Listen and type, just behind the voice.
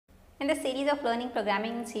In this series of learning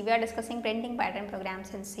programming in C, we are discussing printing pattern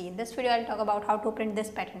programs in C. In this video, I will talk about how to print this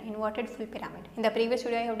pattern, inverted full pyramid. In the previous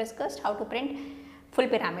video, I have discussed how to print full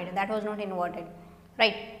pyramid, that was not inverted,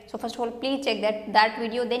 right? So first of all, please check that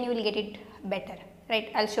video, then you will get it better,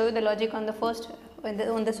 right? I'll show you the logic on the first,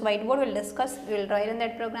 on this whiteboard. We'll discuss, we'll write in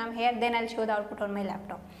that program here, then I'll show the output on my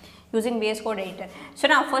laptop using VS Code editor. So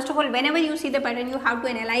now, first of all, whenever you see the pattern, you have to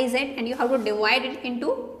analyze it and you have to divide it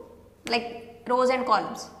into like rows and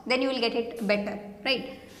columns, then you will get it better,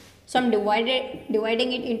 right? So I'm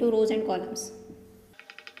dividing it into rows and columns.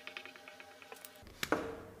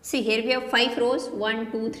 See, here we have 5 rows,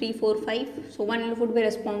 1 2 3 4 5. So one loop would be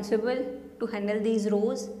responsible to handle these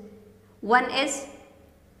rows. One is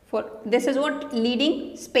for, this is what,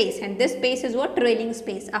 leading space, and this space is what, trailing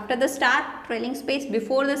space. After the star, trailing space,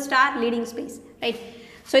 before the star, leading space, right?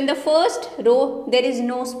 So in the first row there is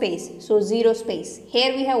no space, so 0 space.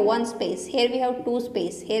 Here we have 1 space, here we have 2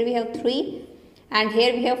 space, here we have 3, and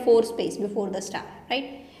here we have 4 space before the star,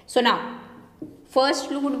 right? So now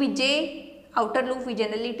first loop would be j, outer loop we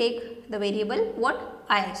generally take the variable what,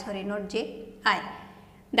 I, sorry, not j, I.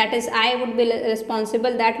 That is, I would be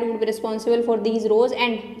responsible, that loop would be responsible for these rows,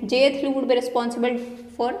 and jth loop would be responsible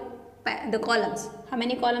for the columns. How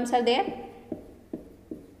many columns are there?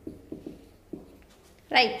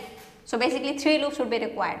 Right. So basically 3 loops would be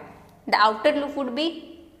required. The outer loop would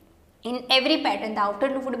be, in every pattern, the outer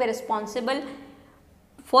loop would be responsible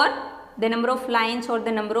for the number of lines or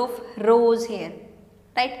the number of rows here,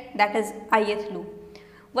 right? That is ith loop.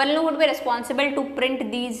 One loop would be responsible to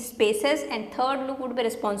print these spaces, and third loop would be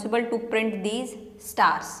responsible to print these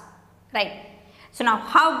stars, right? So now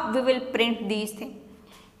how we will print these things?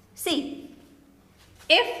 See,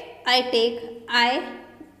 if I take I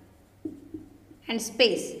and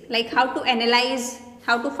space, like how to analyze,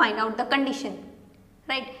 how to find out the condition,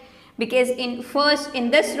 right? Because in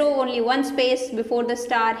this row only 1 space before the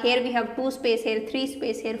star, here we have 2 space, here 3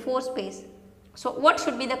 space, here 4 space. So what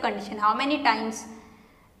should be the condition? How many times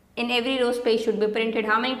in every row space should be printed?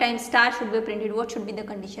 How many times star should be printed? What should be the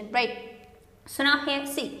condition, right? So now here,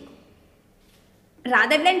 see,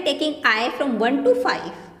 rather than taking I from 1 to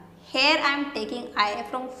 5, here I am taking I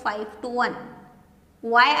from 5 to 1.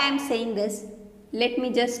 Why I am saying this? Let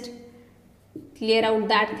me just clear out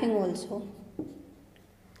that thing also.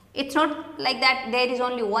 It's not like that there is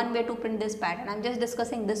only one way to print this pattern. I am just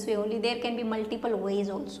discussing this way only. There can be multiple ways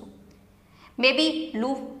also. Maybe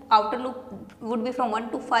loop, outer loop would be from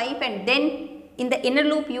 1 to 5, and then in the inner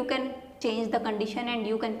loop you can change the condition and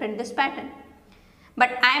you can print this pattern.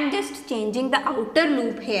 But I am just changing the outer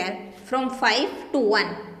loop here from 5 to 1.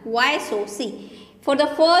 Why so? See, for the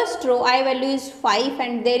first row I value is 5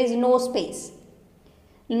 and there is no space,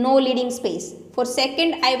 no leading space. For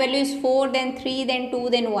second I value is 4, then 3, then 2,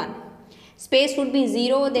 then 1. Space would be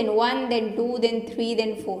 0, then 1, then 2, then 3,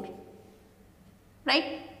 then 4.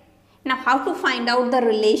 Right? Now how to find out the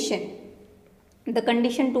relation, the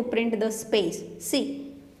condition to print the space?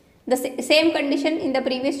 See, the same condition in the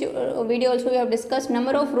previous video also we have discussed,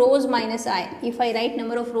 number of rows minus I. If I write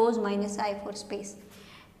number of rows minus I for space,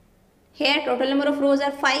 here total number of rows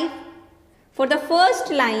are 5. For the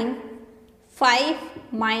first line, 5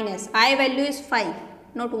 minus I value is 5,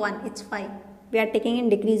 not 1, it's 5. We are taking in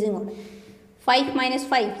decreasing order. 5 minus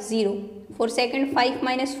 5, 0. For second, 5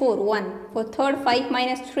 minus 4, 1. For third, 5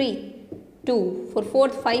 minus 3, 2. For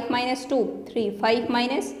fourth, 5 minus 2, 3. 5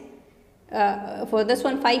 minus, for this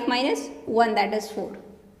one, 5 minus 1, that is 4.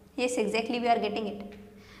 Yes, exactly, we are getting it.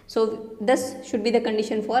 So this should be the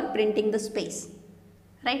condition for printing the space,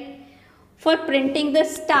 right? For printing the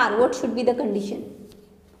star, what should be the condition?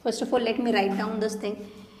 First of all, let me write down this thing.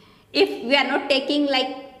 If we are not taking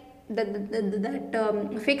like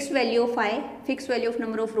that fixed value of I, fixed value of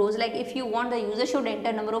number of rows, like if you want the user should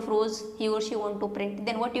enter number of rows he or she want to print,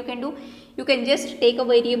 then what you can do? You can just take a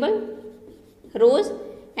variable rows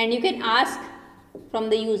and you can ask from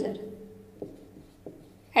the user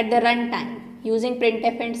at the runtime using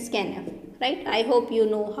printf and scanf, right? I hope you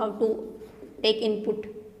know how to take input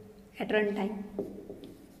at runtime.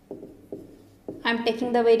 I am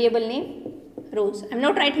taking the variable name rows. I am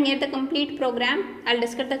not writing here the complete program. I will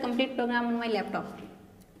discuss the complete program on my laptop.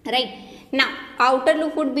 Right. Now, outer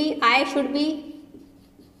loop would be, I should be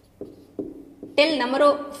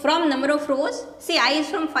till from number of rows. See, I is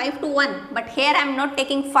from 5 to 1, but here I am not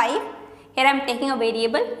taking 5. Here I am taking a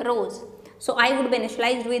variable rows. So I would be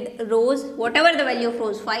initialized with rows, whatever the value of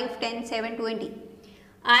rows, 5, 10, 7, 20.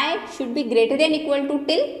 I should be greater than equal to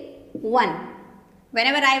till 1.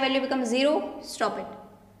 Whenever I value becomes 0, stop it.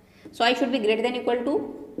 So I should be greater than equal to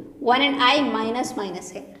 1 and I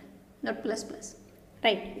minus here, not plus,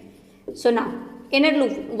 right? So now inner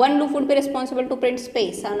loop, one loop would be responsible to print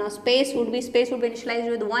space. So now space would be initialized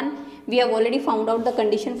with 1. We have already found out the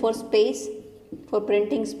condition for space, for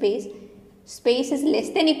printing space. Space is less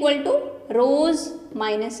than equal to rows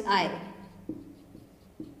minus I,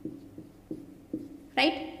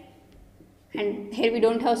 right? And here we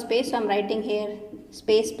don't have space, so I am writing here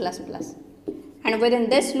space plus plus. And within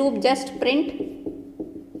this loop just print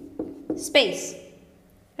space,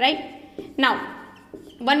 right? Now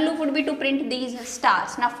one loop would be to print these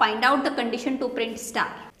stars. Now find out the condition to print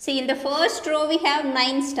star. See, in the first row we have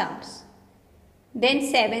 9 stars, then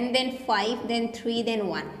 7, then 5, then 3, then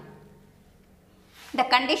 1. The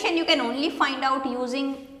condition you can only find out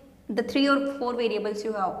using the 3 or 4 variables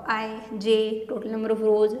you have, I, j, total number of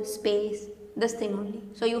rows, space, this thing only.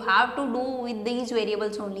 So you have to do with these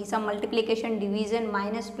variables only, some multiplication, division,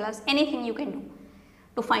 minus, plus, anything you can do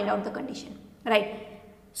to find out the condition, right?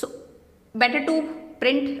 So better to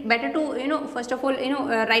first of all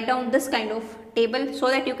write down this kind of table so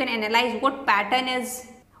that you can analyze what pattern is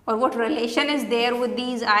or what relation is there with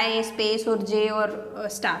these I, space, or j, or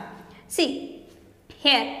star. See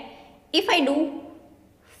here, if I do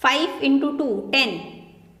 5 into 2, 10,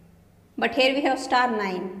 but here we have star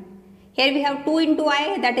 9. Here we have 2 into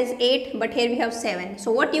I, that is 8, but here we have 7.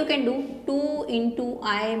 So what you can do, 2 into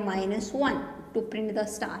I minus 1 to print the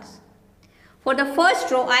stars. For the first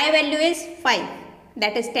row, I value is 5,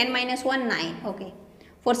 that is 10 minus 1, 9, okay.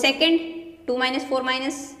 For second, 2 minus 4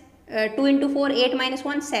 minus 2 into 4, 8 minus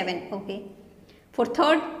 1, 7, okay. For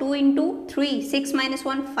third, 2 into 3, 6 minus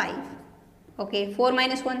 1, 5, okay. 4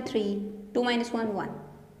 minus 1, 3, 2 minus 1, 1.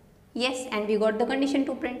 Yes, and we got the condition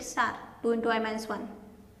to print star, 2 into I minus 1,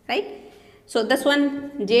 right? So this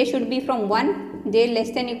one, j should be from 1, j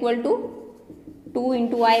less than equal to 2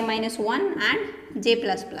 into I minus 1 and j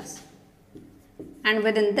plus plus. And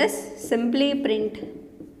within this, simply print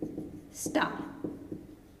star.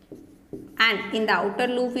 And in the outer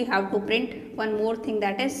loop, we have to print one more thing,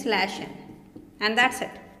 that is /n. And that's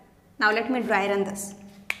it. Now let me dry run this.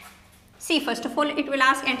 See, first of all, it will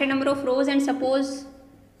ask enter number of rows, and suppose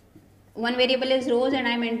one variable is rows and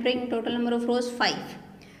I am entering total number of rows 5.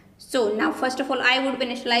 So now first of all, I would be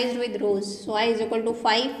initialized with rows. So I is equal to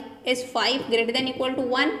 5. Is 5 greater than equal to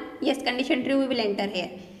 1? Yes, condition true, we will enter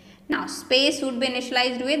here. Now space would be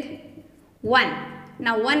initialized with 1.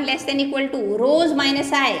 Now 1 less than equal to rows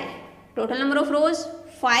minus I. Total number of rows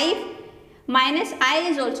 5 minus I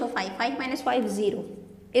is also 5. 5 minus 5 0.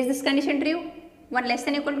 Is this condition true? 1 less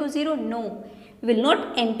than equal to 0? No. We will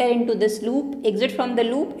not enter into this loop, exit from the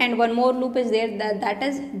loop, and one more loop is there, that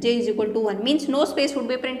is j is equal to 1. Means no space would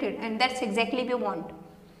be printed, and that's exactly we want.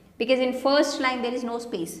 Because in first line there is no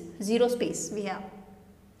space, 0 space we have,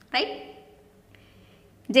 right?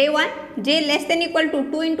 j1, j less than equal to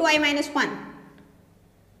 2 into I minus 1.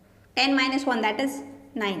 10 minus 1, that is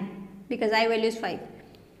 9, because I value is 5.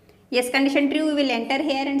 Yes, condition true, we will enter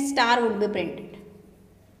here and star would be printed,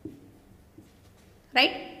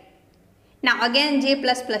 right? Now again j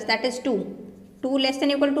plus plus, that is 2. 2 less than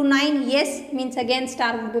equal to 9, yes, means again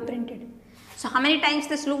star would be printed. So how many times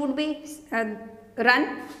this loop would be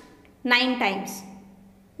run? 9 times.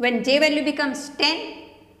 When j value becomes 10,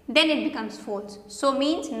 then it becomes false. So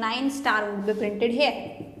means 9 star would be printed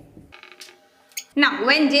here. Now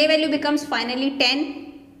when j value becomes finally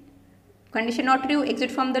 10, condition not true, exit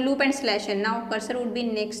from the loop and /n. Now cursor would be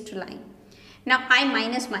next line. Now I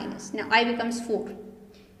minus minus, now I becomes 4.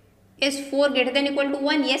 Is 4 greater than equal to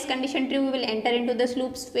 1? Yes, condition true, we will enter into this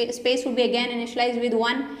loop. Space would be again initialized with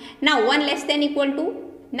 1. Now 1 less than equal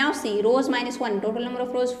to, now see, rows minus 1, total number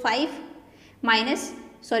of rows 5 minus,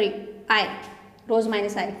 I, rows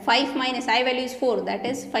minus I. 5 minus I value is 4, that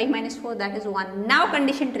is 5 minus 4, that is 1. Now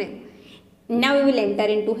condition true. Now we will enter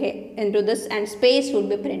into this and space would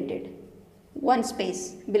be printed. 1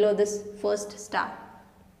 space below this first star,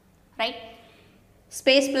 right?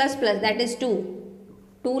 Space plus plus, that is 2.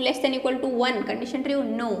 2 less than equal to 1, condition true?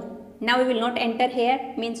 No. Now we will not enter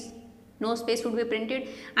here, means no space would be printed,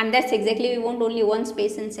 and that's exactly we want, only 1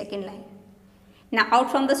 space in second line. Now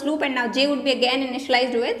out from this loop, and now j would be again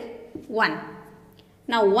initialized with 1.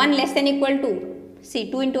 Now 1 less than equal to,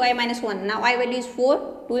 see, 2 into I minus 1. Now I value is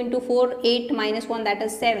 4. 2 into 4, 8 minus 1, that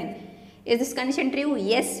is 7. Is this condition true?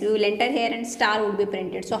 Yes, we will enter here and star would be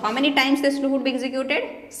printed. So how many times this loop would be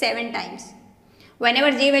executed? 7 times.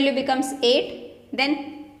 Whenever j value becomes 8,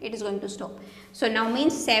 then it is going to stop. So now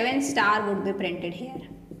means 7 star would be printed here.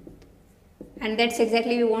 And that's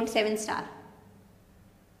exactly we want, 7 star.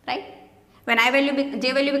 Right? When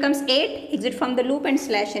j value becomes 8, exit from the loop and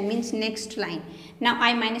 /n, means next line. Now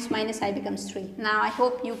I minus minus I becomes 3. Now I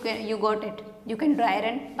hope you got it. You can dry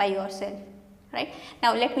run by yourself. right?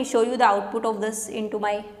 Now let me show you the output of this into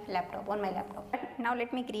my laptop, on my laptop. Now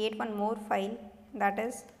let me create one more file, that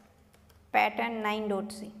is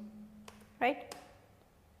pattern9.c, right?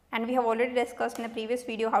 And we have already discussed in the previous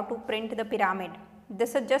video how to print the pyramid.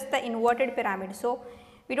 This is just the inverted pyramid, so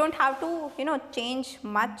we don't have to change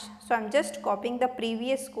much. So I am just copying the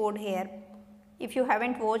previous code here. If you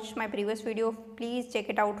haven't watched my previous video, please check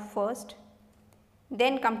it out first,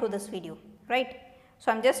 then come to this video, right?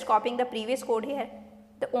 So I am just copying the previous code here.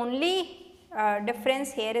 The only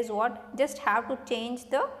difference here is what, just have to change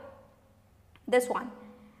this one,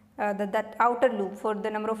 that outer loop for the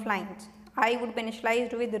number of lines. I would be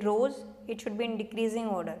initialized with rows, it should be in decreasing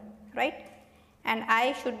order, right? And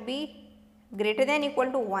I should be greater than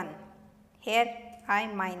equal to 1, here I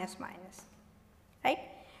minus minus, right?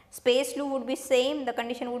 Space loop would be same, the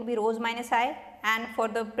condition would be rows minus I, and for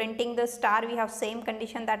the printing the star we have same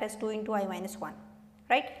condition, that is 2 into I minus 1,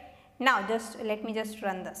 right? Now just let me just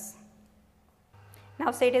run this.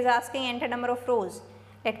 Now say it is asking enter number of rows,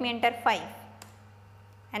 let me enter 5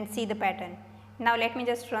 and see the pattern. Now let me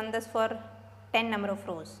just run this for 10 number of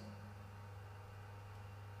rows,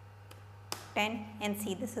 10, and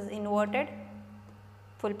see this is inverted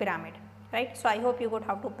full pyramid, right? So I hope you got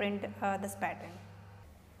how to print this pattern.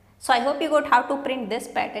 So I hope you got how to print this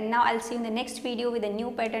pattern. Now I'll see you in the next video with a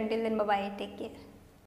new pattern. Till then, bye bye, take care.